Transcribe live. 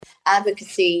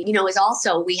advocacy, is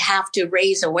also we have to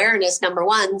raise awareness, number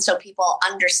one, so people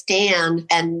understand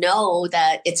and know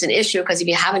that it's an issue, because if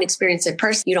you haven't experienced it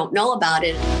personally, you don't know about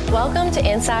it. Welcome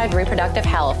to Inside Reproductive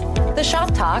Health, the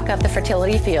shop talk of the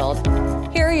fertility field.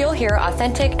 Here you'll hear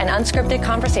authentic and unscripted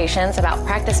conversations about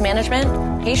practice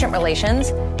management, patient relations,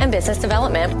 and business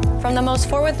development from the most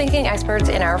forward-thinking experts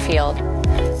in our field.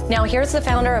 Now here's the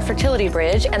founder of Fertility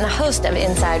Bridge and the host of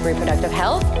Inside Reproductive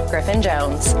Health, Griffin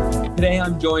Jones. Today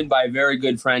I'm joined by a very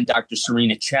good friend, Dr.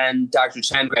 Serena Chen. Dr.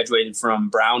 Chen graduated from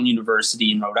Brown University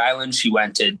in Rhode Island. She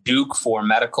went to Duke for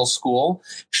medical school.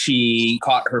 She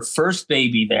caught her first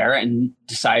baby there and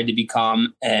decided to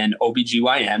become an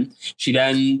OBGYN. She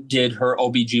then did her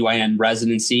OBGYN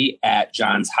residency at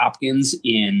Johns Hopkins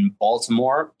in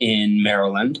Baltimore in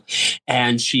Maryland.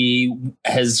 And she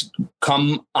has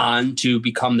come on to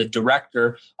become the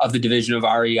director of the Division of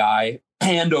REI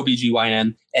and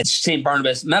OBGYN at St.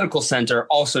 Barnabas Medical Center,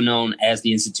 also known as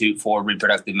the Institute for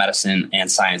Reproductive Medicine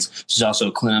and Science. She's also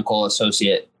a clinical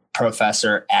associate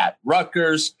professor at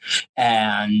Rutgers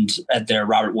and at their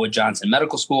Robert Wood Johnson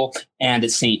Medical School and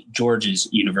at St. George's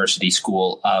University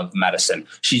School of Medicine.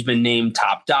 She's been named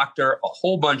top doctor a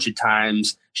whole bunch of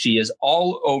times. She is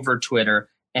all over Twitter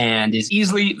and is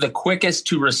easily the quickest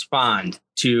to respond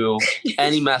to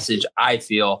any message, I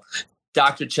feel.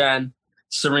 Dr. Chen,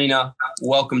 Serena,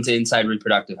 welcome to Inside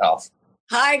Reproductive Health.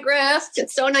 Hi, Griff.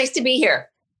 It's so nice to be here.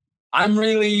 I'm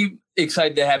really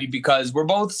excited to have you because we're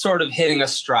both sort of hitting a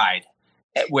stride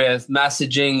with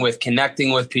messaging, with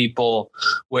connecting with people,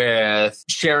 with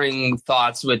sharing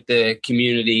thoughts with the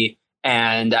community.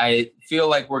 And I feel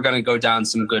like we're going to go down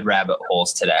some good rabbit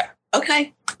holes today.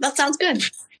 Okay, that sounds good.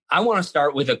 I want to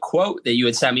start with a quote that you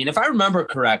had sent me. And if I remember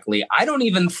correctly, I don't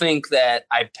even think that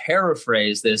I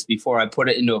paraphrased this before I put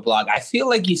it into a blog. I feel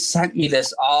like you sent me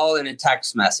this all in a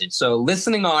text message. So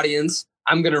listening audience,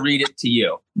 I'm going to read it to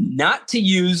you. Not to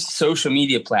use social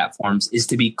media platforms is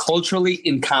to be culturally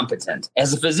incompetent.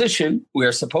 As a physician, we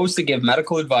are supposed to give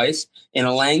medical advice in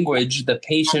a language the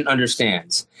patient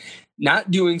understands.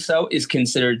 Not doing so is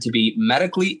considered to be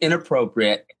medically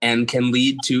inappropriate and can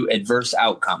lead to adverse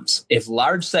outcomes. If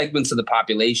large segments of the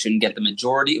population get the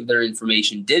majority of their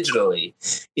information digitally,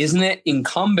 isn't it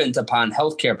incumbent upon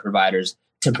healthcare providers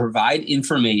to provide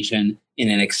information in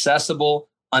an accessible,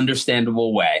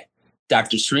 understandable way?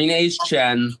 Dr. Serena H.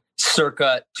 Chen,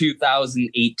 circa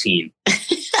 2018.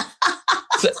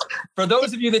 So, for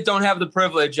those of you that don't have the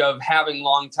privilege of having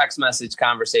long text message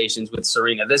conversations with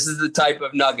Serena, this is the type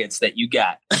of nuggets that you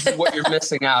get. This is what you're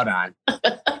missing out on.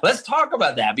 Let's talk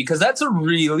about that, because that's a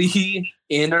really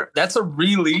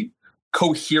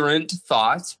coherent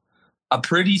thought, a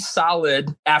pretty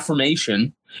solid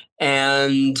affirmation,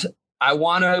 and I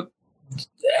want to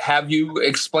have you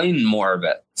explain more of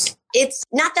it. It's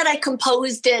not that I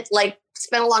composed it,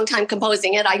 spent a long time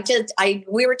composing it.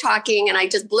 We were talking and I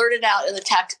just blurted out in the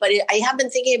text, but I have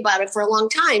been thinking about it for a long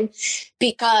time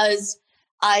because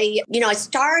I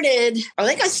started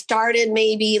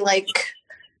maybe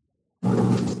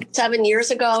 7 years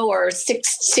ago or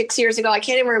six years ago. I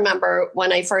can't even remember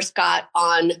when I first got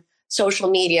on social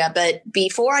media, but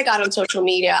before I got on social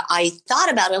media, I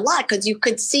thought about it a lot because you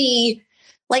could see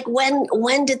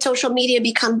when did social media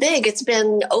become big? It's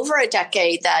been over a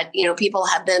decade that, people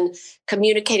have been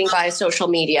communicating via social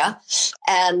media.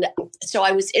 And so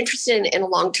I was interested in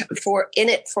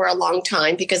it for a long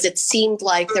time because it seemed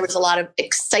like there was a lot of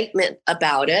excitement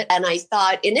about it. And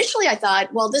initially I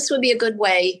thought, well, this would be a good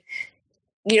way,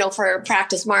 for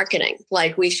practice marketing.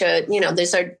 We should,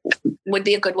 would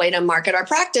be a good way to market our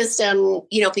practice. And,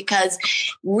 because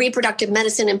reproductive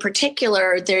medicine in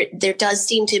particular, there does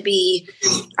seem to be,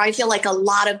 I feel like, a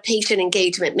lot of patient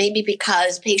engagement, maybe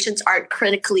because patients aren't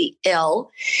critically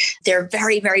ill. They're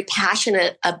very, very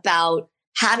passionate about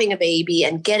having a baby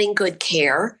and getting good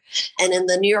care. And in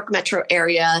the New York metro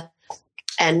area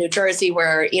and New Jersey,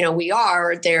 where, we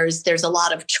are, there's a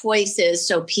lot of choices.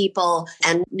 So people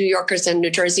and New Yorkers and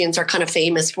New Jerseyans are kind of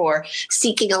famous for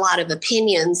seeking a lot of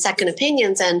second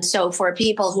opinions. And so for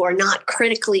people who are not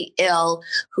critically ill,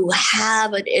 who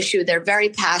have an issue they're very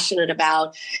passionate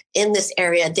about in this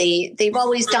area, they've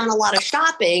always done a lot of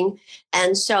shopping.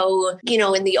 And so,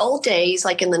 in the old days,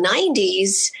 like in the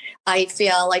 90s, I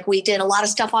feel like we did a lot of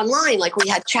stuff online. We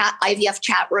had IVF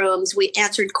chat rooms. We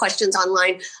answered questions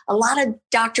online. A lot of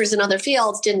doctors in other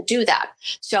fields didn't do that.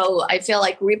 So I feel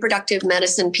like reproductive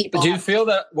medicine people. Do you feel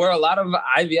that were a lot of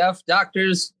IVF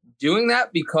doctors doing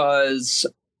that? Because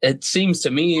it seems to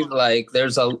me like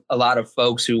there's a lot of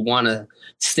folks who want to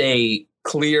stay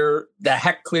clear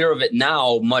of it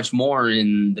now, much more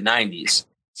in the 90s.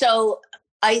 So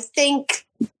I think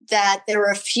that there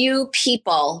are a few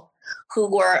people who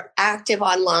were active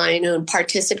online and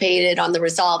participated on the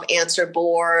Resolve Answer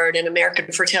Board and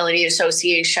American Fertility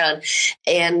Association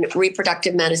and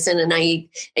reproductive medicine. And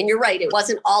you're right, it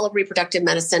wasn't all of reproductive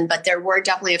medicine, but there were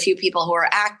definitely a few people who were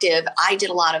active. I did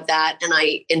a lot of that and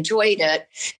I enjoyed it.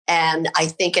 And I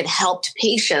think it helped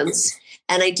patients.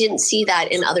 And I didn't see that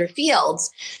in other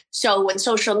fields. So when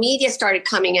social media started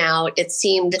coming out, it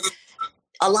seemed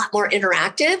a lot more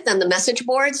interactive than the message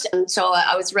boards. And so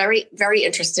I was very, very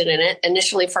interested in it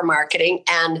initially for marketing.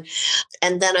 And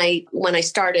then when I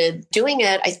started doing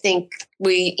it, I think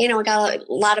we got a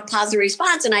lot of positive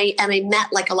response. And I met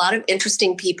like a lot of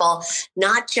interesting people,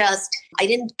 I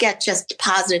didn't get just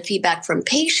positive feedback from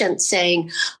patients saying,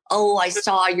 oh, I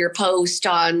saw your post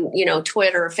on,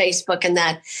 Twitter or Facebook, and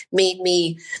that made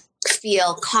me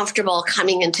feel comfortable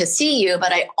coming in to see you.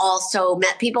 But I also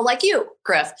met people like you,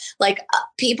 Griff, like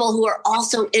people who are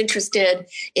also interested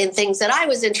in things that I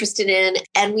was interested in.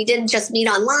 And we didn't just meet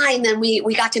online, then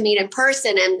we got to meet in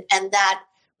person. And that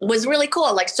was really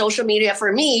cool. Like social media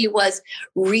for me was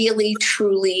really,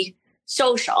 truly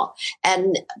social.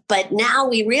 But now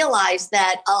we realize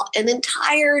that an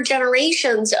entire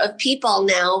generations of people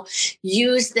now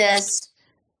use this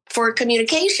for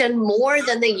communication more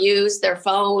than they use their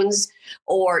phones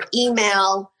or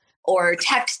email or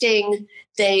texting.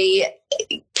 This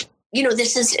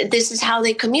is how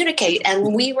they communicate.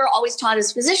 And we were always taught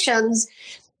as physicians,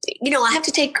 I have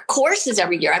to take courses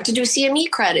every year. I have to do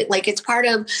CME credit. Like it's part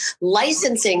of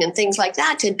licensing and things like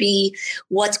that to be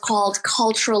what's called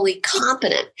culturally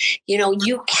competent.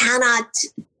 You cannot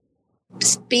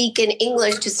speak in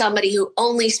English to somebody who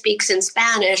only speaks in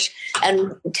Spanish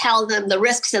and tell them the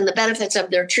risks and the benefits of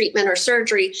their treatment or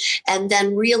surgery and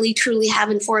then really truly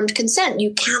have informed consent.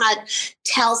 You cannot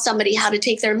tell somebody how to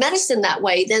take their medicine that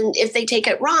way. Then if they take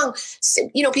it wrong,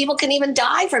 people can even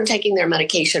die from taking their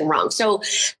medication wrong. So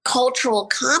cultural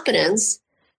competence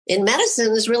in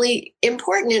medicine is really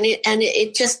important. And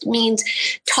it just means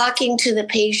talking to the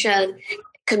patient,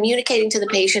 communicating to the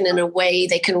patient in a way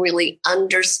they can really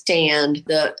understand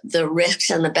the risks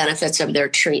and the benefits of their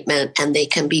treatment, and they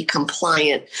can be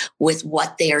compliant with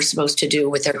what they are supposed to do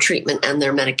with their treatment and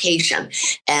their medication.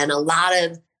 And a lot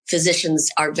of physicians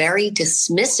are very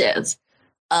dismissive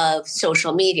of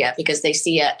social media because they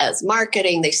see it as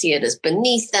marketing, they see it as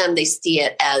beneath them, they see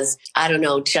it as,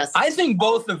 I think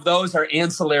both of those are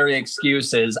ancillary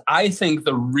excuses. I think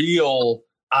the real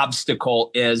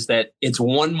obstacle is that it's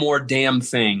one more damn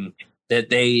thing that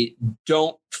they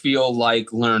don't feel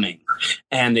like learning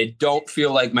and they don't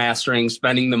feel like mastering,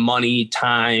 spending the money,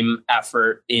 time,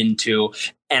 effort into.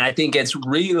 And I think it's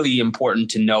really important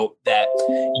to note that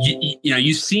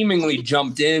you seemingly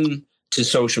jumped in to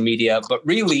social media, but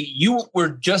really you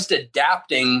were just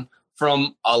adapting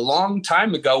from a long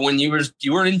time ago when you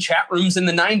were in chat rooms in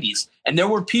the 90s. And there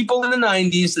were people in the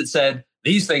 90s that said,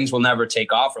 these things will never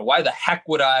take off, or why the heck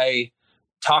would I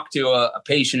talk to a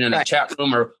patient in a chat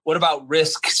room, or what about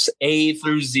risks A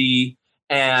through Z?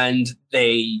 And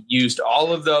they used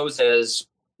all of those as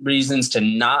reasons to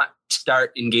not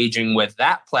start engaging with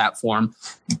that platform.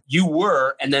 You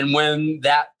were, and then when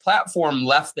that platform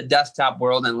left the desktop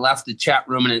world and left the chat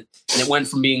room, and it went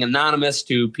from being anonymous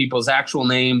to people's actual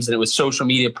names, and it was social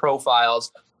media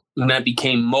profiles, and that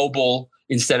became mobile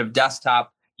instead of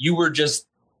desktop, you were just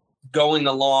going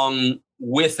along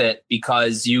with it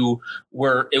because you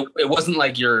were, it wasn't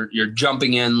like you're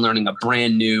jumping in, learning a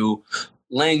brand new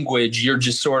language. You're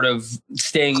just sort of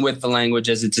staying with the language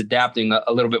as it's adapting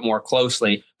a little bit more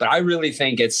closely. But I really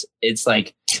think it's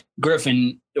like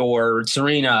Griffin or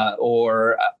Serena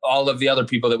or all of the other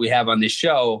people that we have on this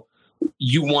show.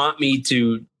 You want me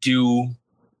to do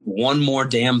one more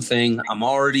damn thing. I'm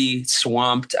already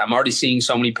swamped. I'm already seeing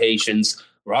so many patients.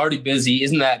 We're already busy.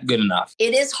 Isn't that good enough?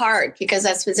 It is hard because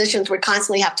as physicians, we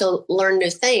constantly have to learn new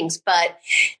things. But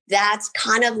that's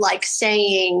kind of like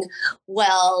saying,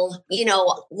 well,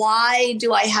 why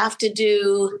do I have to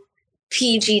do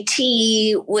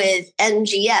PGT with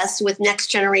NGS with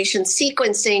next generation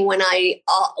sequencing when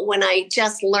I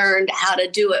just learned how to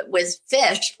do it with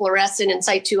FISH, fluorescent in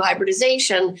situ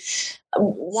hybridization?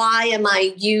 Why am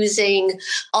I using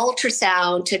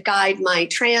ultrasound to guide my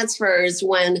transfers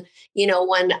when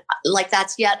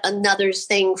that's yet another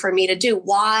thing for me to do?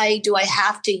 Why do I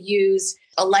have to use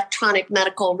electronic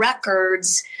medical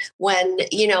records when,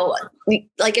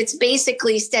 it's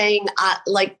basically saying,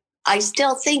 I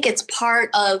still think it's part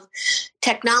of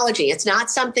technology. It's not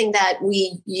something that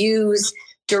we use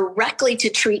directly to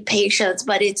treat patients,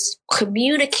 but its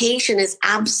communication is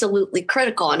absolutely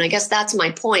critical. And I guess that's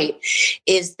my point,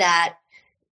 is that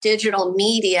digital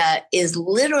media is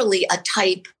literally a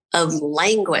type of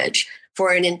language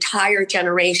for an entire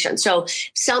generation. So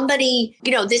somebody,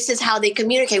 this is how they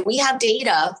communicate. We have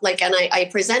data, and I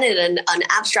presented an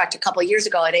abstract a couple of years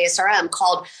ago at ASRM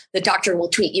called "The Doctor Will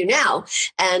Tweet You Now,"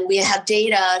 and we have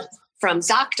data from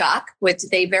ZocDoc, which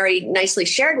they very nicely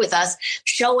shared with us,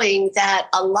 showing that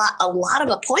a lot of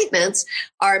appointments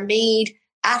are made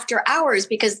after hours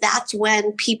because that's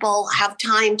when people have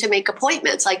time to make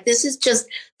appointments. Like, this is just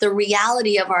the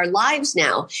reality of our lives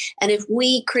now. And if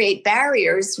we create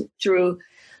barriers through,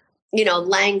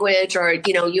 language, or,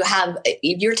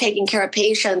 you're taking care of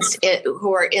patients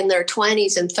who are in their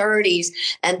 20s and 30s,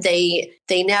 and they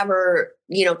never,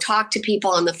 talk to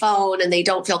people on the phone, and they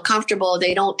don't feel comfortable.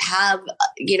 They don't have,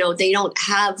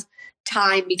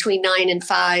 time between 9 and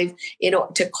 5,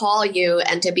 to call you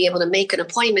and to be able to make an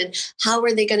appointment. How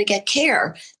are they going to get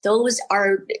care? Those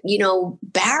are,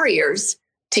 barriers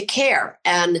to care.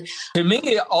 And to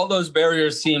me, all those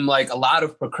barriers seem like a lot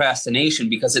of procrastination,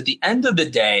 because at the end of the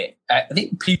day, I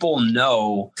think people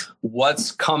know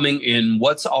what's coming in,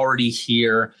 what's already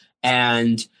here.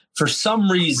 And for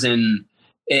some reason,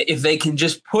 if they can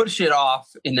just push it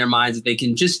off in their minds, if they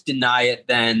can just deny it,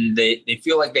 then they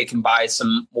feel like they can buy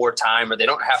some more time, or they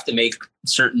don't have to make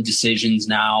certain decisions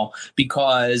now.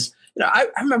 Because I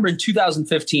remember in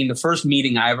 2015, the first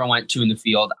meeting I ever went to in the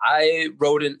field, I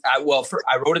wrote an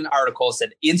article that said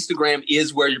Instagram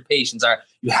is where your patients are.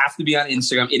 You have to be on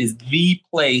Instagram. It is the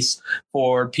place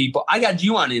for people. I got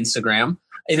you on Instagram.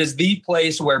 It is the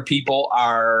place where people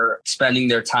are spending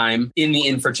their time in the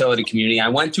infertility community. I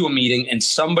went to a meeting and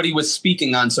somebody was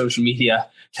speaking on social media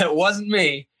that wasn't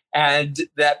me. And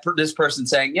this person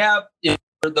saying,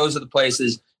 those are the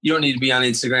places. You don't need to be on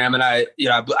Instagram. And I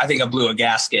think I blew a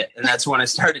gasket. And that's when I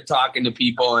started talking to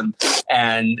people, and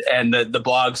the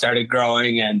blog started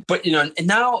growing. And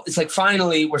now it's like,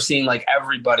 finally, we're seeing like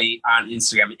everybody on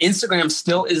Instagram. Instagram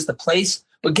still is the place.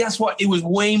 But guess what? It was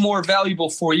way more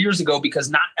valuable 4 years ago because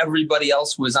not everybody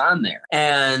else was on there.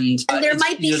 And there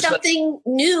might be something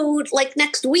new like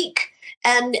next week.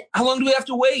 And how long do we have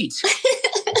to wait?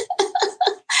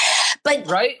 But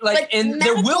right?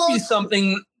 There will be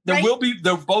something.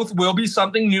 There both will be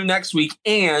something new next week.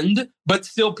 But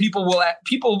still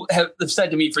people have said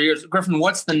to me for years, Griffin,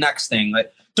 what's the next thing?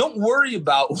 Like, don't worry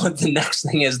about what the next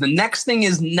thing is. The next thing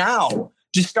is now.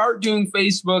 Just start doing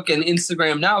Facebook and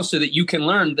Instagram now so that you can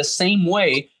learn the same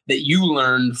way that you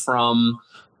learned from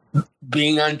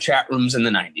being on chat rooms in the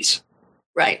 90s.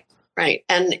 Right.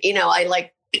 And,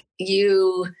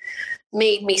 you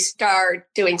made me start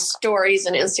doing stories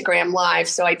and Instagram Live.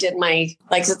 So I did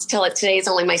today is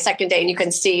only my second day, and you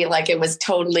can see it was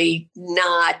totally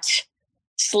not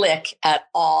slick at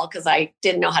all because I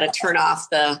didn't know how to turn off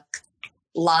the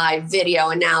live video.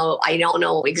 And now I don't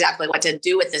know exactly what to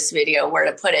do with this video, where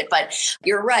to put it. But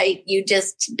you're right. You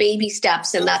just baby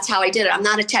steps. And that's how I did it. I'm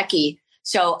not a techie.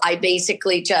 So I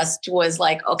basically just was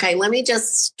like, okay, let me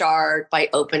just start by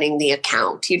opening the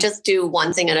account. You just do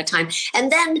one thing at a time.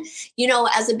 And then,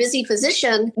 as a busy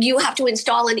physician, you have to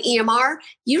install an EMR.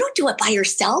 You don't do it by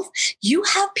yourself. You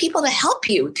have people to help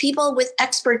you, people with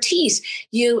expertise.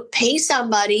 You pay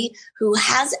somebody who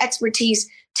has expertise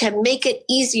to make it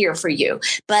easier for you.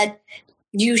 But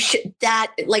you should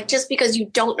just because you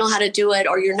don't know how to do it,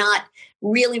 or you're not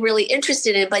really, really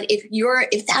interested in it. But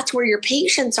if that's where your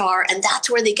patients are, and that's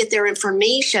where they get their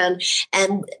information,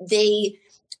 and they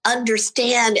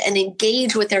understand and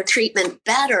engage with their treatment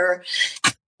better,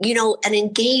 an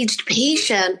engaged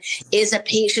patient is a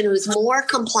patient who's more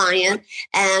compliant,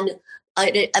 and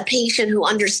a patient who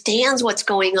understands what's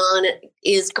going on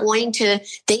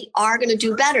they are going to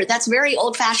do better. That's very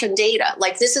old-fashioned data.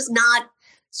 This is not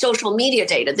social media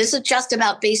data. This is just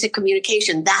about basic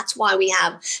communication. That's why we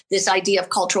have this idea of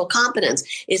cultural competence,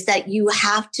 is that you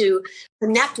have to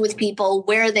connect with people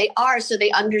where they are so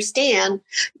they understand,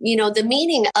 the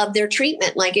meaning of their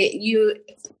treatment.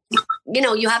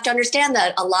 You have to understand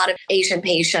that a lot of Asian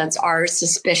patients are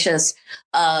suspicious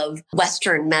of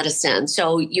Western medicine.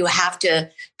 So you have to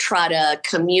try to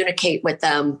communicate with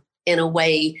them in a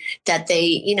way that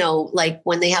they,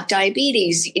 when they have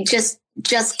diabetes, just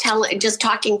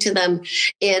talking to them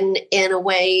in a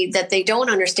way that they don't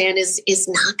understand is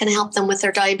not going to help them with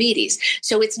their diabetes.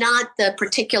 So it's not the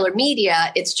particular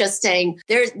media. It's just saying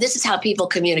this is how people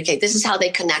communicate. This is how they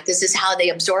connect. This is how they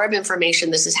absorb information.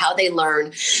 This is how they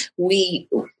learn.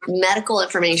 Medical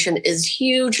information is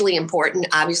hugely important,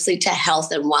 obviously, to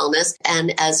health and wellness.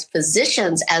 And as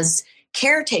physicians, as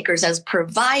caretakers, as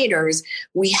providers,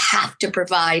 we have to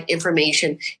provide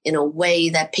information in a way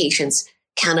that patients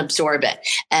can absorb it.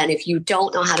 And if you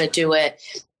don't know how to do it,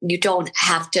 you don't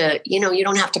have to, you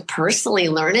don't have to personally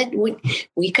learn it.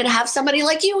 We could have somebody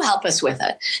like you help us with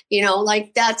it.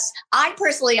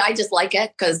 I just like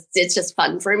it because it's just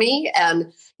fun for me.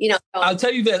 And, I'll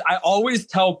tell you this. I always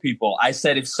tell people, I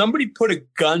said, if somebody put a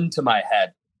gun to my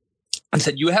head, I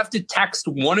said, you have to text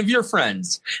one of your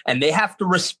friends and they have to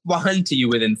respond to you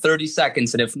within 30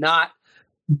 seconds. And if not,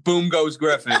 boom goes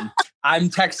Griffin. I'm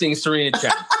texting Serena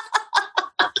Chen.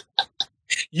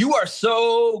 You are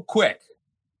so quick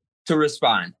to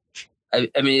respond. I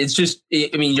mean, it's just,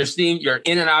 you're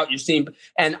in and out,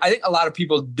 and I think a lot of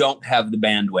people don't have the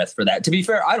bandwidth for that. To be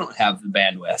fair, I don't have the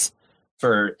bandwidth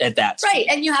at that speed. Right.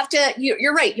 And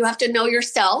you're right. You have to know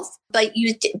yourself, but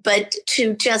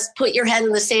to just put your head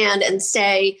in the sand and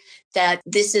say that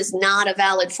this is not a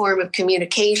valid form of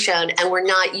communication and we're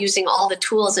not using all the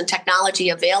tools and technology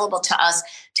available to us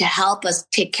to help us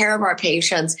take care of our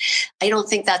patients, I don't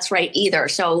think that's right either.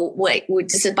 So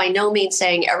this is by no means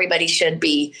saying everybody should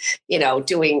be,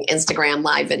 doing Instagram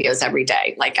live videos every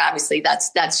day. Like, obviously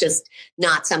that's just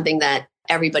not something that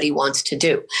everybody wants to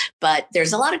do. But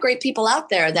there's a lot of great people out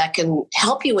there that can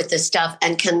help you with this stuff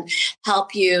and can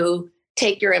help you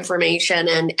take your information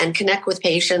and connect with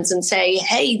patients and say,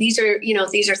 hey, these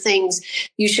are things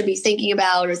you should be thinking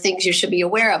about or things you should be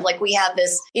aware of. Like, we have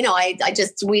this,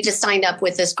 we just signed up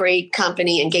with this great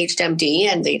company, Engaged MD,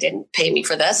 and they didn't pay me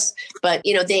for this, but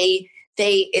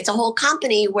it's a whole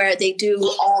company where they do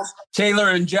all. Taylor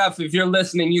and Jeff, if you're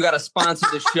listening, you got to sponsor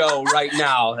the show right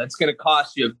now. That's going to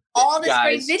cost you all this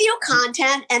great video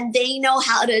content, and they know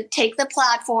how to take the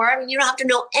platform. You don't have to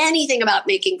know anything about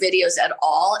making videos at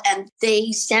all. And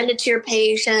they send it to your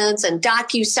patients and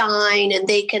DocuSign, and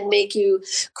they can make you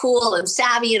cool and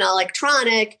savvy and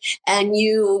electronic. And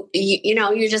you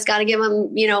just got to give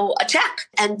them, a check,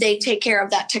 and they take care of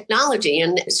that technology.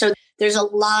 And so there's a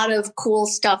lot of cool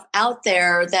stuff out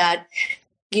there that,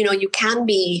 you can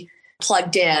be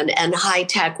plugged in and high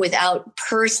tech without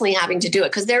personally having to do it.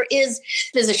 Because there is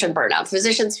physician burnout.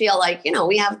 Physicians feel like,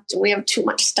 we have too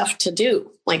much stuff to do.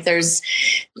 Like,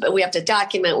 we have to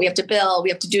document, we have to bill, we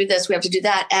have to do this, we have to do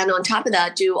that. And on top of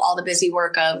that, do all the busy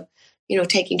work of,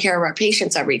 taking care of our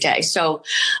patients every day. So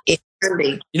it can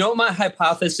be. What my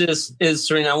hypothesis is,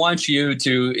 Serena? I want you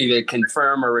to either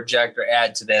confirm or reject or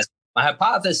add to this. My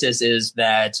hypothesis is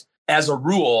that, as a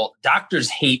rule, doctors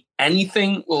hate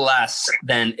anything less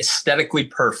than aesthetically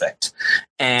perfect.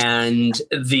 And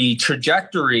the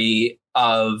trajectory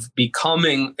of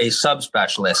becoming a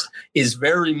subspecialist is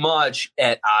very much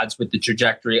at odds with the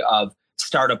trajectory of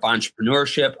startup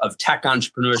entrepreneurship, of tech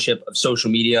entrepreneurship, of social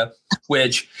media,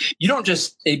 which you don't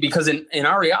just, because in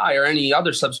REI or any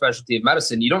other subspecialty of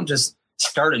medicine, you don't just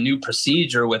start a new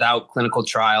procedure without clinical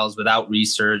trials, without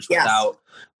research, yes, without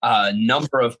a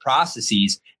number of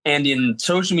processes. And in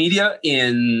social media,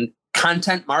 in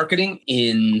content marketing,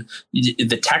 in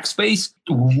the tech space,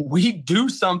 we do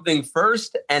something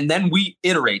first and then we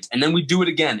iterate, and then we do it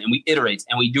again and we iterate,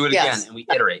 and we do it yes, again and we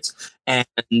iterate. And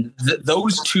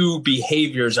those two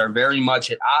behaviors are very much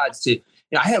at odds to,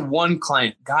 I had one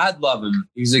client, God love him.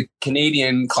 He was a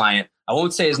Canadian client. I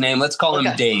won't say his name. Let's call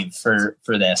him Dave for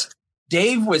this.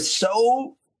 Dave was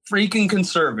so freaking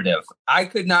conservative. I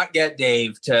could not get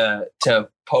Dave to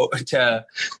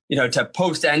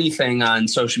post anything on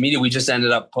social media. We just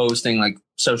ended up posting like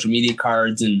social media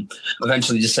cards, and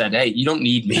eventually just said, hey, you don't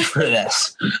need me for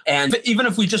this. And even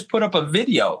if we just put up a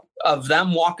video of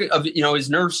them walking, of his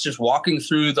nurse just walking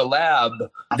through the lab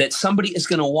that somebody is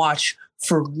going to watch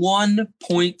for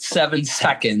 1.7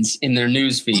 seconds in their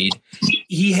newsfeed,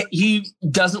 he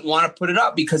doesn't want to put it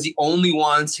up because he only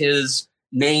wants his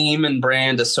name and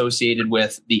brand associated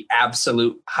with the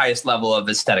absolute highest level of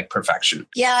aesthetic perfection.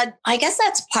 Yeah, I guess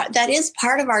that is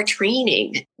part of our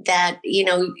training, that,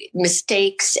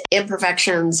 mistakes,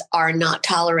 imperfections are not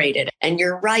tolerated. And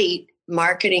you're right,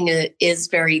 marketing is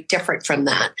very different from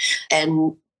that.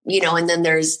 And and then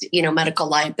there's, medical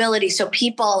liability. So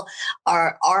people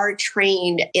are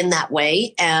trained in that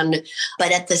way.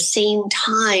 But at the same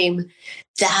time,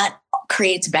 that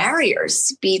creates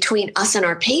barriers between us and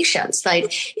our patients.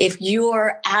 Like, if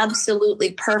you're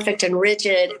absolutely perfect and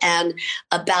rigid and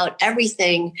about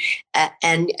everything,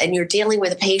 and you're dealing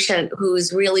with a patient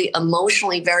who's really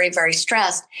emotionally very, very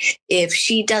stressed, if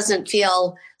she doesn't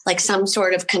feel like some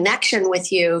sort of connection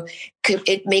with you,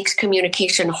 it makes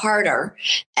communication harder.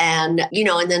 And,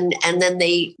 and then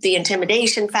the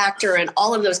intimidation factor and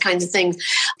all of those kinds of things.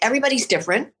 Everybody's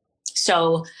different.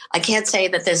 So I can't say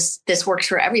that this works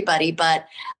for everybody, but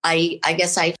I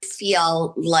guess I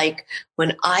feel like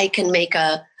when I can make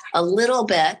a little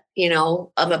bit,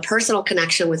 of a personal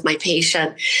connection with my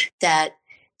patient, that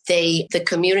the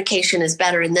communication is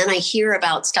better. And then I hear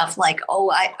about stuff like,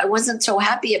 oh, I wasn't so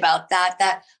happy about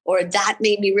that, or that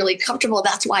made me really comfortable.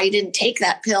 That's why I didn't take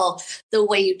that pill the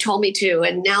way you told me to.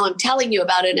 And now I'm telling you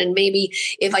about it. And maybe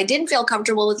if I didn't feel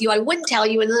comfortable with you, I wouldn't tell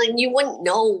you. And then you wouldn't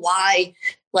know why,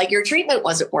 like, your treatment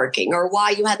wasn't working, or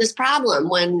why you had this problem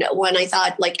when I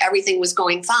thought like everything was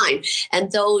going fine.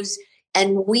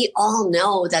 And we all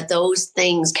know that those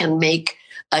things can make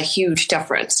a huge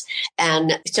difference.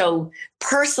 And so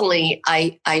personally,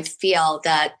 I feel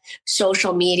that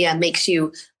social media makes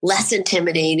you less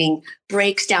intimidating,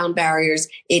 breaks down barriers.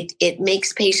 It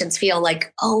makes patients feel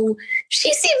like, oh,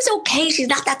 she seems okay. She's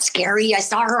not that scary. I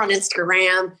saw her on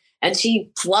Instagram and she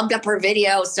flubbed up her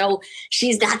video, so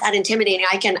she's not that intimidating.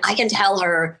 I can tell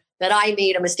her that I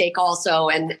made a mistake also.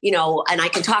 And, and I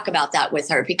can talk about that with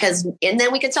her and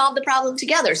then we can solve the problem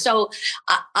together. So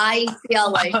I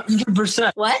feel like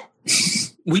 100%. What?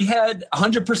 We had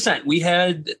 100%. We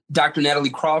had Dr. Natalie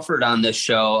Crawford on this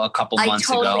show a couple months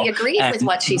ago. I totally agree with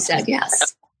what she said.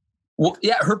 Yes. Well,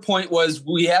 yeah, her point was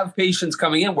we have patients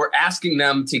coming in. We're asking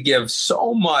them to give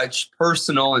so much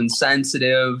personal and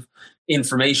sensitive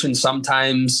information,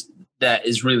 sometimes that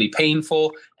is really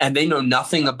painful, and they know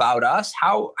nothing about us.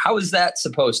 How is that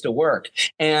supposed to work?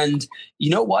 And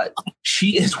you know what?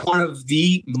 She is one of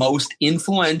the most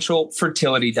influential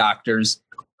fertility doctors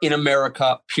in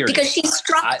America, period. Because she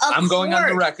struck I'm going on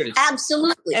the record.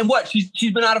 Absolutely. And what?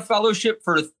 She's been out of fellowship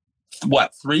for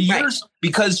 3 years? Right.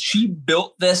 Because she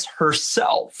built this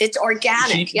herself. It's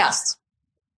organic. Yes.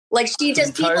 Like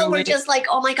people were just like,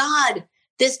 oh my God,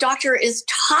 this doctor is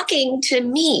talking to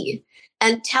me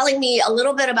and telling me a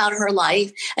little bit about her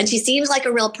life. And she seems like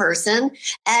a real person.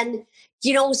 And,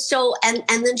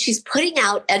 and then she's putting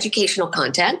out educational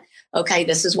content. Okay,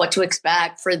 this is what to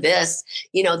expect for this.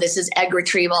 This is egg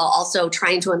retrieval, also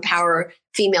trying to empower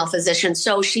female physicians.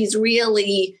 So she's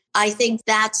really, I think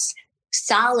that's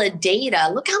solid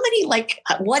data. Look how many,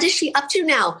 what is she up to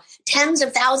now? Tens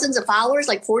of thousands of followers,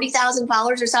 like 40,000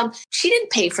 followers or something. She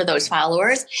didn't pay for those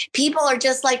followers. People are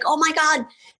just like, oh my God,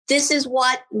 this is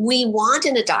what we want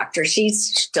in a doctor.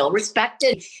 She's still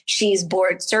respected. She's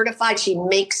board certified. She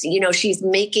makes, she's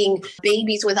making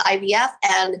babies with IVF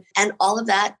and all of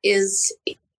that is,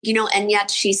 and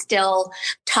yet she still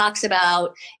talks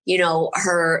about,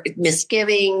 her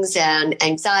misgivings and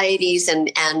anxieties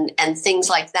and things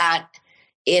like that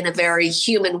in a very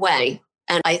human way.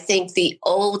 And I think the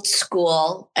old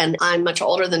school, and I'm much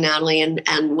older than Natalie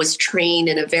and was trained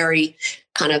in a very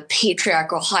kind of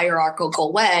patriarchal,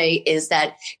 hierarchical way, is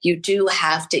that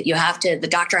the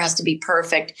doctor has to be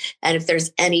perfect. And if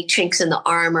there's any chinks in the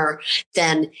armor,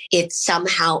 then it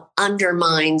somehow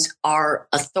undermines our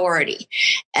authority.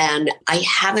 And I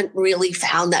haven't really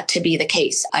found that to be the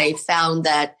case. I found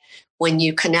that when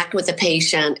you connect with a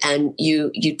patient and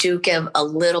you do give a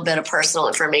little bit of personal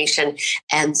information,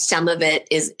 and some of it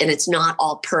is, and it's not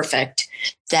all perfect,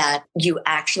 that you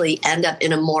actually end up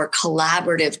in a more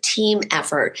collaborative team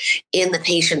effort in the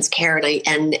patient's care.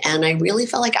 And I really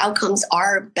feel like outcomes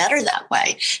are better that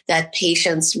way, that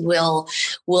patients will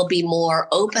be more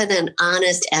open and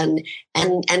honest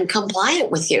and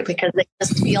compliant with you, because they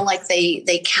just feel like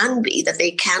they can be,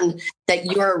 that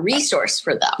you're a resource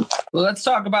for them. Well, let's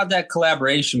talk about that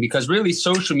collaboration, because really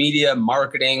social media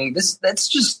marketing, those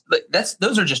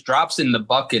are just drops in the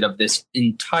bucket of this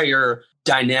entire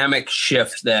dynamic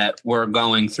shift that we're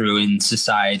going through in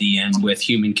society and with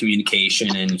human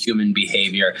communication and human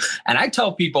behavior. And I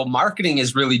tell people marketing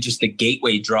is really just a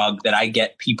gateway drug that I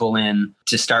get people in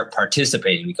to start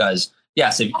participating, because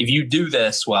yes, if you do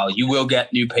this well, you will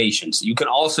get new patients. You can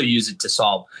also use it to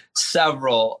solve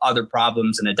several other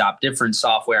problems and adopt different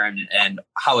software, and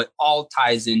how it all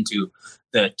ties into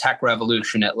the tech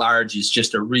revolution at large is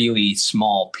just a really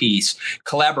small piece.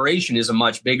 Collaboration is a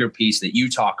much bigger piece that you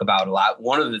talk about a lot.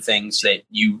 One of the things that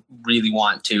you really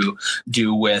want to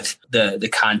do with the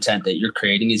content that you're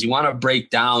creating is you want to break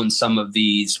down some of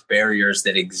these barriers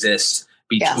that exist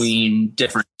between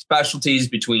different specialties,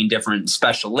 between different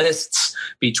specialists,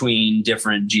 between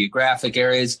different geographic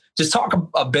areas. Just talk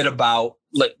a bit about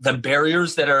the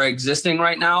barriers that are existing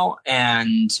right now,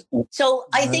 and so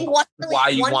I think one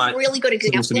really good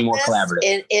example to be more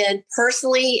collaborative. And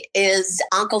personally is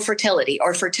oncofertility,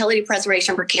 or fertility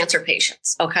preservation for cancer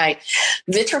patients. Okay,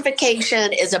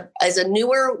 vitrification is a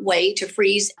newer way to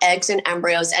freeze eggs and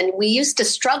embryos, and we used to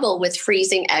struggle with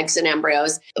freezing eggs and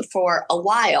embryos for a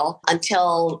while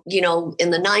until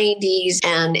in the 90s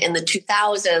and in the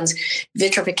 2000s,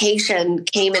 vitrification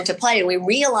came into play, and we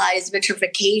realized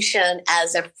vitrification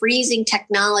as a freezing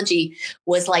technology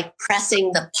was like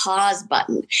pressing the pause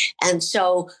button. And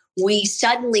so we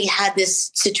suddenly had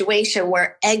this situation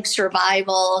where egg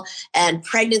survival and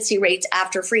pregnancy rates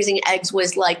after freezing eggs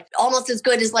was like almost as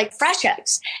good as like fresh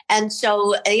eggs. And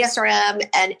so ASRM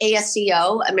and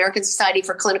ASCO, American Society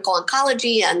for Clinical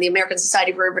Oncology, and the American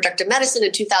Society for Reproductive Medicine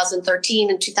in 2013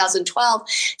 and 2012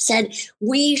 said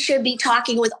we should be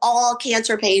talking with all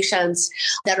cancer patients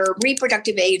that are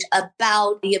reproductive age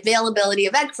about the availability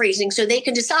of egg freezing so they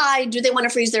can decide, do they want to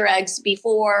freeze their eggs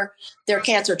before their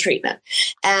cancer treatment?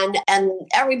 And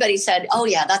everybody said, oh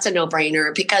yeah, that's a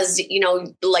no-brainer, because,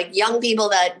 like young people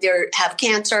that have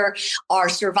cancer are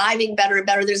surviving better and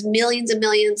better. There's millions and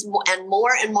millions and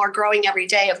more growing every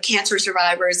day of cancer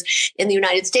survivors in the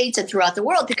United States and throughout the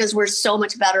world, because we're so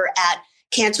much better at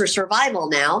cancer survival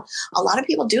now. A lot of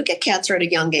people do get cancer at a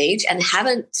young age and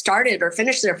haven't started or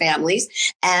finished their families.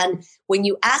 And when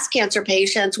you ask cancer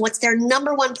patients what's their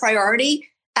number one priority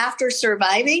after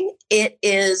surviving, it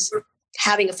is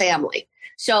having a family.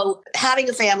 So having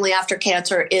a family after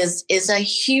cancer is a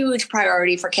huge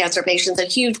priority for cancer patients, a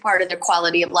huge part of their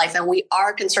quality of life. And we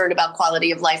are concerned about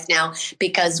quality of life now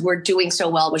because we're doing so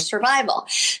well with survival.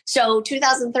 So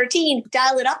 2013,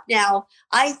 dial it up now.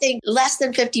 I think less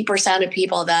than 50% of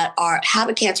people that have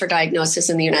a cancer diagnosis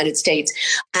in the United States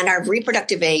and are of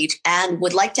reproductive age and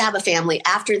would like to have a family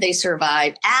after they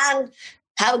survive and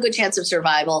have a good chance of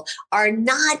survival are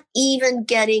not even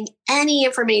getting any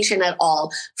information at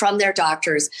all from their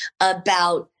doctors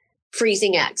about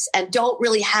freezing eggs, and don't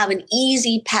really have an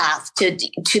easy path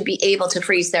to be able to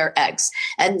freeze their eggs.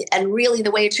 And really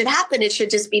the way it should happen, it should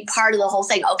just be part of the whole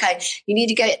thing. Okay, you need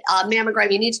to get a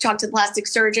mammogram. You need to talk to the plastic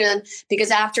surgeon,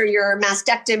 because after your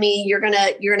mastectomy, you're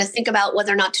gonna think about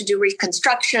whether or not to do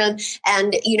reconstruction.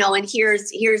 And and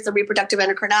here's the reproductive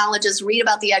endocrinologist. Read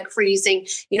about the egg freezing.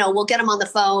 We'll get them on the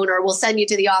phone, or we'll send you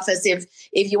to the office if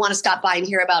you want to stop by and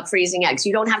hear about freezing eggs.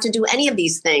 You don't have to do any of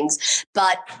these things,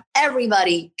 but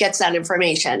everybody gets that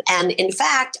information. And in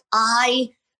fact, my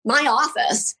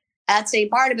office at St.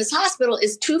 Barnabas Hospital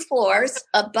is 2 floors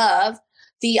above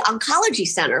the oncology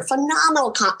center,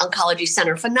 phenomenal oncology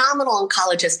center, phenomenal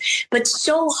oncologists, but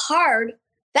so hard.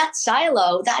 That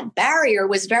silo, that barrier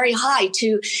was very high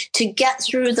to get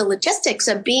through the logistics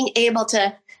of being able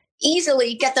to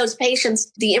easily get those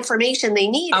patients the information they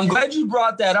need. I'm glad you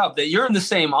brought that up, that you're in the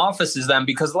same office as them,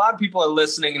 because a lot of people are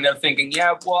listening and they're thinking,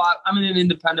 yeah, well, I'm in an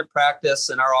independent practice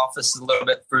and our office is a little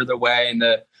bit further away in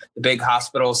the big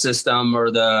hospital system,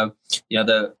 or the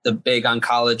big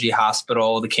oncology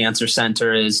hospital, the cancer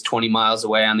center is 20 miles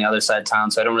away on the other side of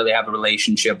town. So I don't really have a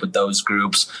relationship with those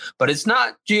groups, but it's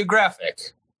not geographic.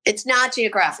 It's not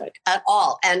geographic at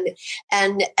all. And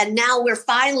now we're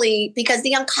finally, because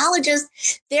the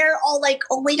oncologists, they're all like,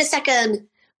 oh, wait a second.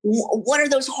 What are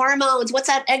those hormones? What's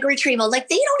that egg retrieval? Like,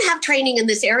 they don't have training in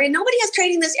this area. Nobody has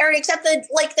training in this area except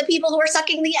the people who are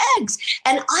sucking the eggs.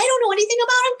 And I don't know anything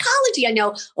about oncology. I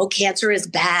know, cancer is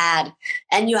bad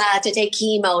and you have to take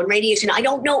chemo and radiation. I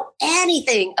don't know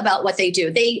anything about what they do.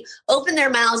 They open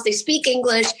their mouths, they speak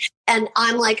English, and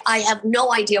I'm like, I have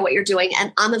no idea what you're doing.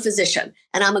 And I'm a physician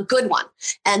and I'm a good one.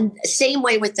 And same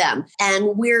way with them.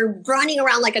 And we're running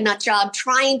around like a nut job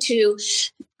trying to,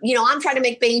 I'm trying to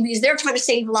make babies. They're trying to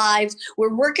save lives.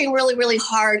 We're working really, really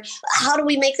hard. How do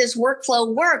we make this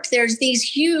workflow work? There's these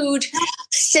huge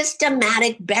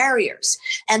systematic barriers,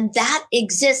 and that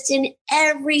exists in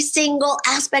every single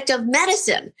aspect of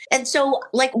medicine. And so,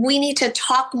 we need to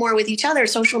talk more with each other.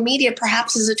 Social media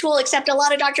perhaps is a tool, except a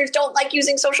lot of doctors don't like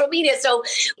using social media. So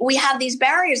we have these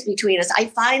barriers between us.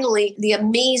 The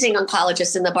amazing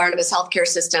oncologists in the Barnabas Healthcare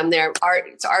System,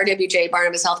 it's RWJ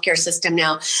Barnabas Healthcare System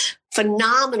now,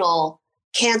 phenomenal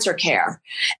cancer care.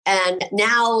 And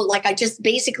now, I just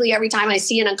basically every time I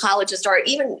see an oncologist, or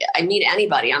even I meet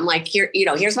anybody, I'm like,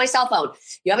 here's my cell phone.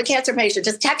 You have a cancer patient,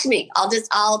 just text me.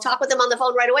 I'll talk with them on the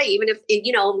phone right away. Even if,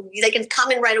 they can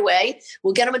come in right away,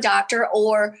 we'll get them a doctor,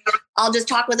 or I'll just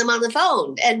talk with them on the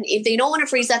phone. And if they don't want to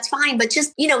freeze, that's fine. But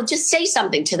just say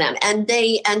something to them. And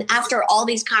after all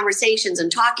these conversations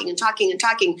and talking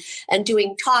and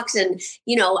doing talks and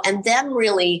them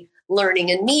really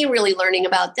learning and me really learning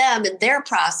about them and their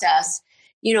process,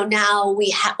 now we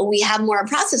have more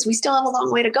process. We still have a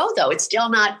long way to go, though. It's still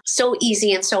not so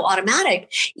easy and so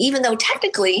automatic, even though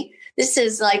technically this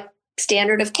is like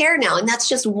standard of care now. And that's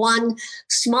just one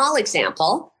small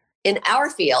example in our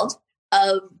field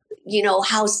of,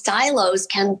 how silos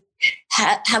can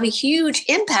have a huge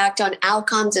impact on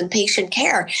outcomes and patient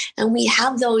care. And we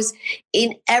have those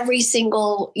in every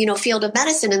single, field of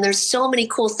medicine. And there's so many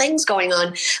cool things going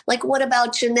on. Like, what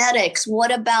about genetics?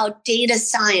 What about data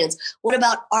science? What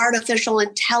about artificial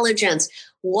intelligence?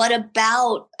 What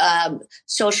about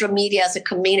social media as a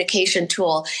communication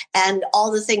tool and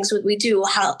all the things that we do?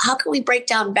 How can we break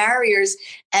down barriers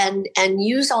and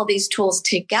use all these tools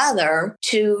together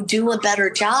to do a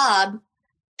better job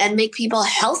and make people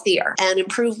healthier and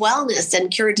improve wellness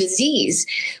and cure disease?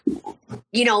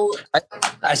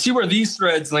 I see where these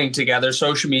threads link together.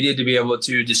 Social media to be able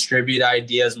to distribute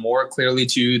ideas more clearly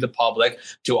to the public,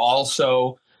 to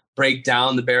also break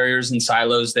down the barriers and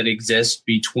silos that exist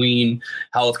between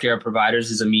healthcare providers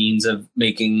as a means of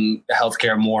making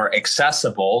healthcare more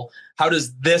accessible. How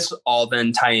does this all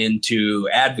then tie into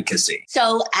advocacy?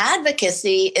 So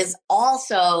advocacy is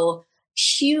also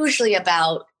hugely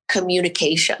about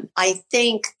communication. I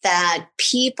think that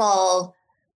people,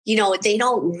 they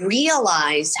don't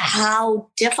realize how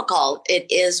difficult it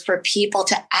is for people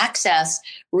to access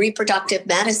reproductive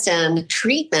medicine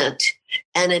treatment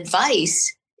and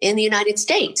advice in the United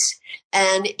States.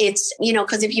 And it's,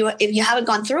 because if you haven't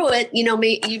gone through it, you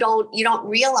don't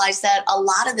realize that a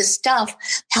lot of the stuff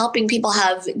helping people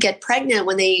get pregnant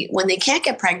when they can't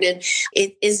get pregnant,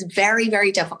 it is very,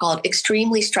 very difficult,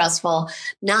 extremely stressful,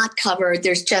 not covered.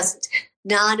 There's just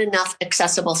not enough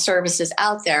accessible services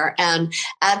out there. And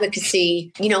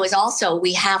advocacy, is also,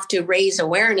 we have to raise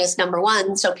awareness, number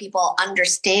one, so people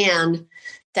understand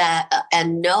that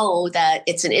and know that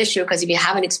it's an issue, because if you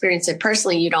haven't experienced it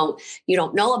personally, you don't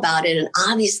know about it. And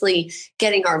obviously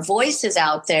getting our voices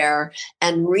out there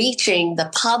and reaching the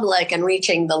public and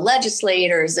reaching the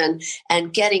legislators and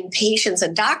getting patients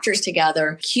and doctors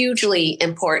together, hugely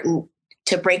important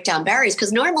to break down barriers.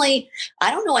 Because normally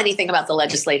I don't know anything about the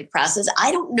legislative process.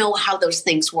 I don't know how those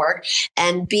things work.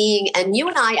 And you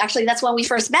and I, actually, that's when we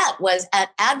first met, was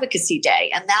at Advocacy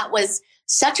Day. And that was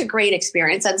such a great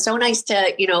experience, and so nice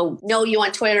to, know you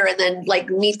on Twitter and then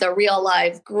meet the real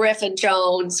live Griffin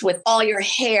Jones with all your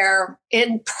hair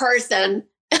in person.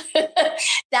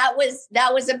 That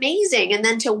was amazing. And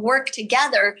then to work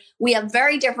together, we have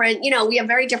very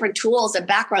different tools and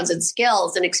backgrounds and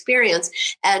skills and experience.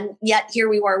 And yet here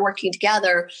we were working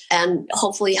together and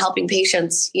hopefully helping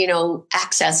patients,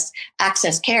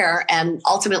 access care and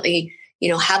ultimately,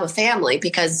 have a family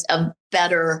because of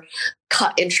better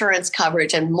insurance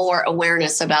coverage and more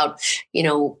awareness about,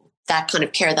 that kind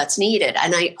of care that's needed.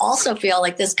 And I also feel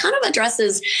like this kind of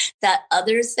addresses that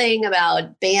other thing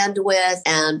about bandwidth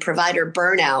and provider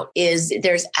burnout. Is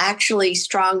there's actually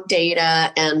strong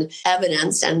data and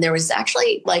evidence. And there was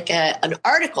actually an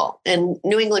article in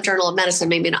New England Journal of Medicine,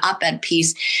 maybe an op-ed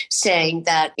piece, saying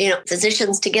that,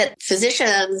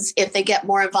 physicians, if they get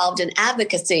more involved in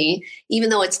advocacy, even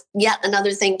though it's yet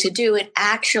another thing to do, it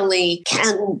actually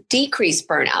can decrease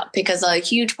burnout, because a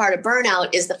huge part of burnout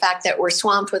is the fact that we're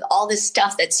swamped with all this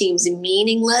stuff that seems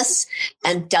meaningless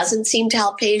and doesn't seem to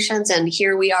help patients. And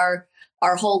here we are,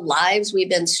 our whole lives,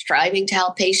 we've been striving to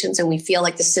help patients, and we feel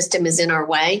like the system is in our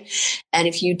way. And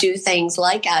if you do things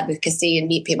like advocacy and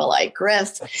meet people like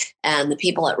Griff and the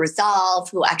people at Resolve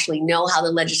who actually know how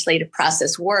the legislative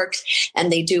process works,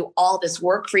 and they do all this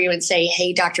work for you and say,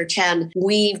 hey, Dr. Chen,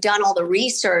 we've done all the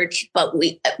research, but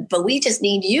we just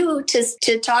need you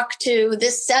to talk to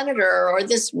this senator or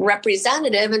this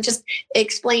representative and just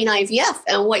explain IVF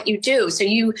and what you do. So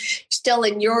you still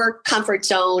in your comfort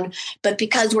zone, but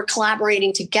because we're collaborating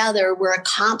together, we're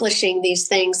accomplishing these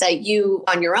things that you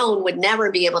on your own would never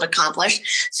be able to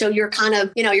accomplish. So you're kind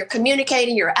of, you're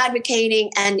communicating, you're advocating,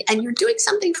 and you're doing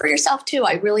something for yourself too.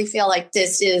 I really feel like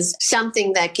this is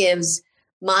something that gives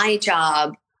my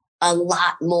job a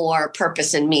lot more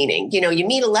purpose and meaning. You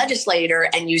meet a legislator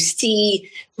and you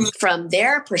see from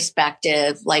their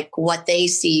perspective, what they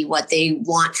see, what they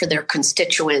want for their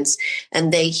constituents,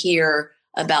 and they hear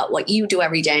about what you do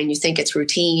every day, and you think it's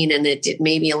routine and it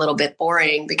may be a little bit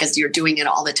boring because you're doing it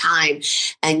all the time.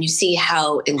 And you see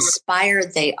how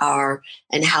inspired they are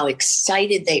and how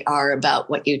excited they are about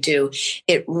what you do.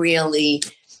 It's really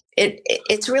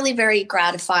very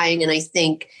gratifying, and I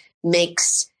think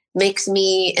makes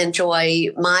me enjoy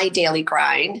my daily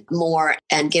grind more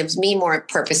and gives me more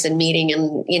purpose and meaning.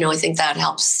 And, I think that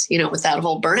helps, with that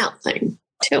whole burnout thing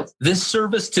too. This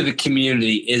service to the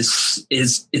community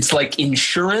it's like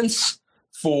insurance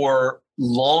for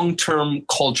long-term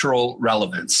cultural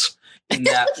relevance. In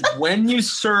that when you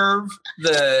serve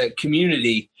the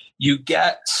community, you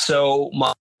get so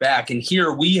much back. And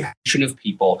here we have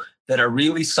people that are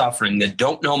really suffering, that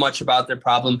don't know much about their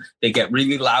problem. They get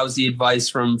really lousy advice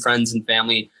from friends and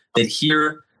family, that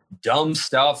hear dumb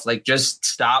stuff. Like just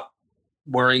stop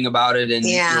worrying about it and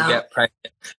you'll get pregnant.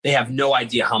 They have no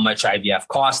idea how much IVF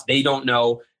costs. They don't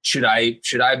know. I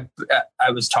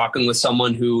was talking with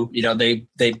someone who,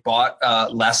 they bought a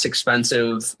less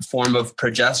expensive form of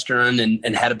progesterone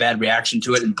and had a bad reaction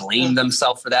to it and blamed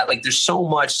themselves for that. Like there's so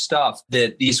much stuff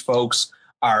that these folks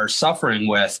are suffering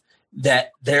with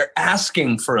that they're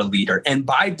asking for a leader. And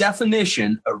by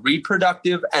definition, a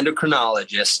reproductive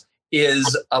endocrinologist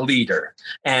is a leader.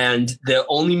 And the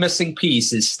only missing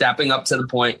piece is stepping up to the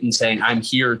point and saying, I'm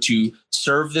here to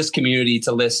serve this community,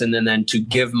 to listen, and then to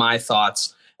give my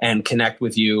thoughts and connect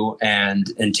with you and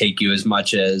take you as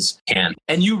much as can.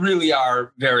 And you really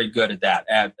are very good at that,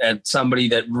 at somebody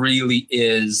that really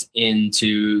is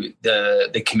into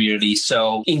the community.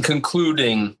 So in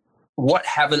concluding, what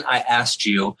haven't I asked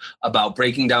you about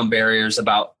breaking down barriers,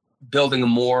 about building a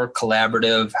more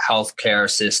collaborative healthcare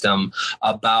system,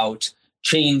 about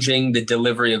changing the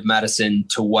delivery of medicine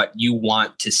to what you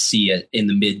want to see it in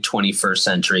the mid 21st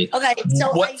century? Okay.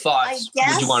 So what thoughts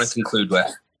would you want to conclude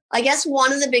with? I guess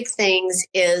one of the big things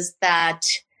is that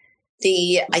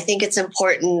I think it's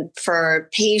important for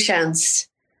patients.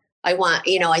 I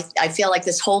feel like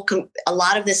a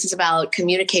lot of this is about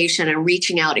communication and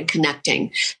reaching out and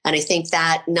connecting. And I think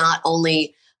that not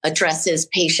only addresses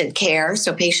patient care,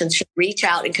 so patients should reach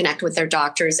out and connect with their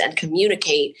doctors and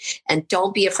communicate, and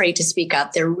don't be afraid to speak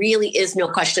up. There really is no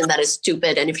question that is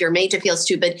stupid. And if you're made to feel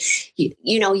stupid, you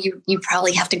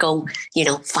probably have to go,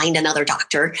 find another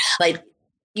doctor. But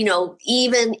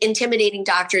even intimidating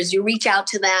doctors, you reach out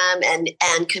to them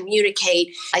and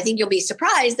communicate. I think you'll be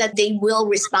surprised that they will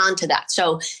respond to that.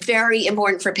 So very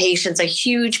important for patients. A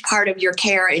huge part of your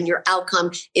care and your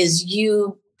outcome is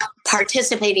you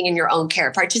participating in your own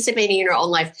care, participating in your own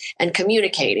life and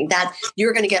communicating that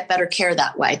you're going to get better care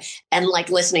that way. And like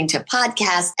listening to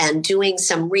podcasts and doing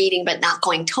some reading, but not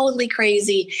going totally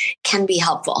crazy can be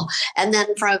helpful. And then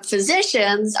for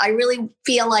physicians, I really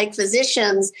feel like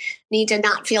physicians need to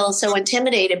not feel so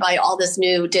intimidated by all this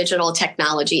new digital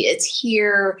technology. It's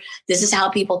here. This is how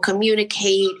people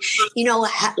communicate,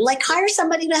 like hire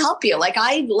somebody to help you.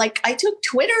 I took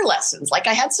Twitter lessons. Like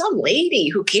I had some lady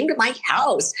who came to my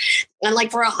house and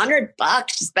for $100,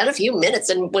 she spent a few minutes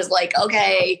and was like,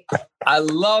 okay. I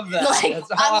love that.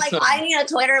 That's awesome. I'm like, I need a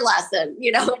Twitter lesson.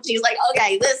 She's like,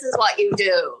 okay, this is what you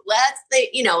do.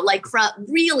 From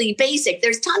really basic.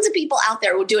 There's tons of people out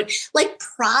there who do it.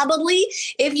 Probably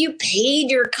if you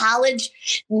paid your college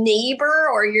neighbor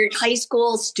or your high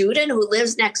school student who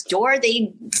lives next door,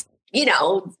 they give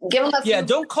them a few.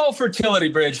 Don't call Fertility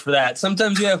Bridge for that.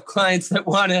 Sometimes you have clients that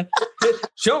want to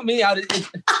show me how to.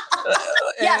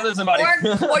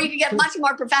 Or you can get much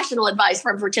more professional advice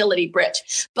from Fertility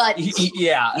Bridge. But there's lots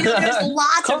of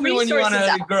resources. Call me when you want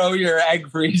to grow your egg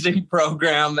freezing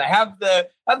program. Have the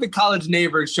college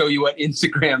neighbor show you what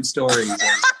Instagram stories is.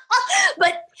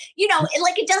 But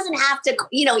it doesn't have to,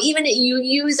 even if you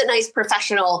use a nice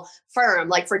professional firm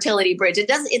like Fertility Bridge, it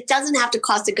doesn't have to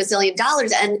cost $1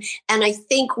 gazillion. And I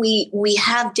think we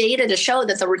have data to show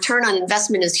that the return on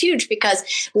investment is huge, because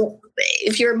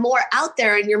if you're more out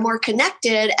there and you're more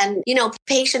connected and,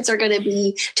 patients are going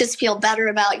to just feel better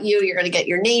about you, you're going to get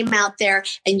your name out there,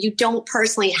 and you don't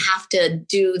personally have to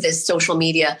do this social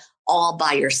media all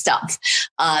by yourself.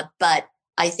 But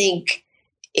I think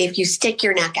if you stick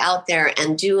your neck out there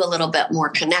and do a little bit more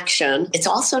connection, it's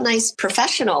also nice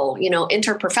professional,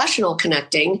 interprofessional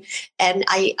connecting. And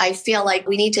I feel like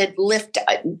we need to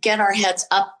get our heads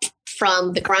up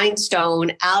from the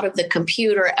grindstone, out of the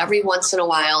computer every once in a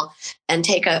while, and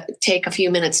take a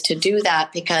few minutes to do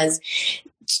that, because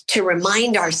to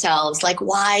remind ourselves,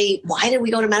 why did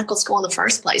we go to medical school in the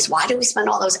first place? Why did we spend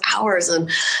all those hours and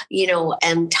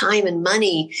time and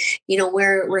money?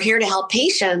 We're here to help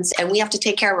patients, and we have to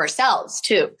take care of ourselves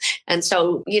too. And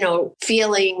so,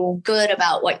 feeling good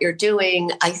about what you're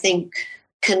doing, I think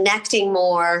connecting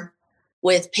more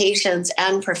with patients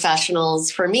and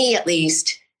professionals, for me at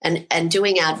least, and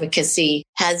doing advocacy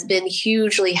has been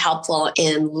hugely helpful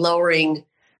in lowering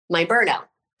my burnout.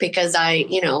 Because I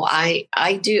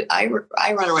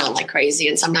run around like crazy,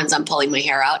 and sometimes I'm pulling my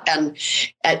hair out, and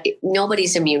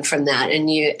nobody's immune from that.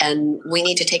 And we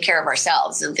need to take care of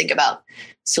ourselves and think about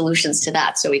solutions to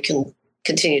that, so we can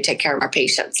continue to take care of our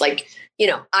patients.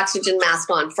 oxygen mask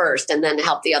on first and then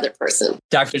help the other person.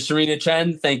 Dr. Serena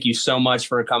Chen, thank you so much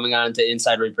for coming on to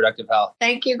Inside Reproductive Health.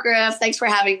 Thank you, Griff. Thanks for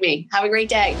having me. Have a great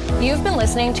day. You've been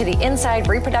listening to the Inside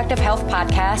Reproductive Health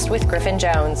podcast with Griffin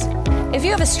Jones. If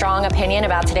you have a strong opinion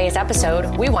about today's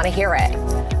episode, we want to hear it.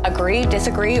 Agree,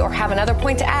 disagree, or have another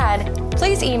point to add?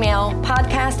 Please email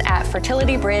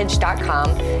podcast@fertilitybridge.com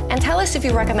and tell us if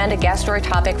you recommend a guest or a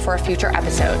topic for a future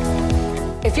episode.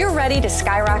 If you're ready to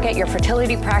skyrocket your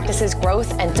fertility practice's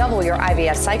growth and double your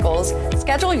IVF cycles,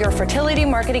 schedule your fertility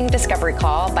marketing discovery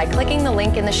call by clicking the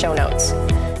link in the show notes.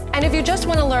 And if you just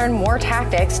want to learn more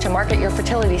tactics to market your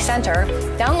fertility center,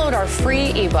 download our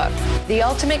free ebook, The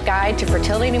Ultimate Guide to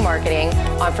Fertility Marketing,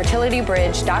 on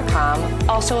fertilitybridge.com,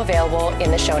 also available in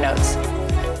the show notes.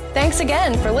 Thanks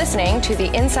again for listening to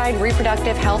the Inside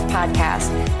Reproductive Health podcast,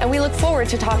 and we look forward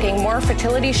to talking more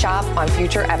fertility shop on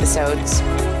future episodes.